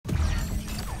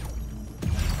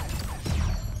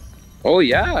Oh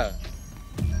yeah.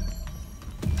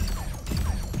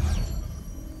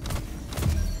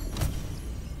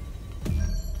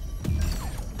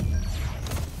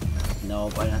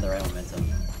 Nope, I didn't have the right momentum.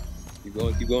 Keep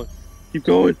going, keep going. Keep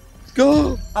going. Let's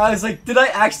go! I was like, did I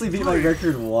actually beat my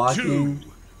record walking?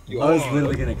 You I was almost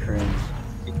literally gonna cringe.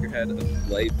 keep your head a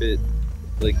slight bit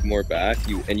like more back,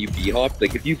 you b-hopped.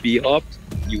 Like if you b-hopped,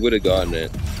 you would have gotten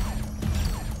it.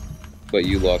 But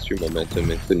you lost your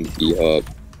momentum and couldn't b-hop.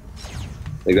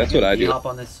 Like that's what I do. B-hop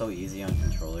on this so easy on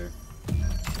controller.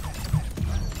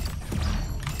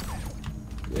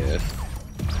 Yeah.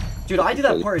 Dude, I do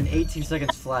that part in 18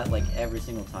 seconds flat like every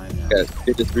single time now. Yeah,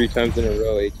 did it 3 times in a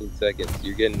row, 18 seconds.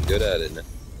 You're getting good at it now.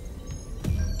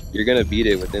 You're gonna beat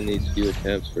it within these few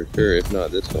attempts for sure, if not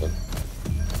this one.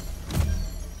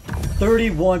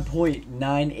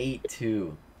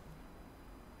 31.982.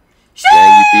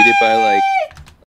 Dang, you beat it by like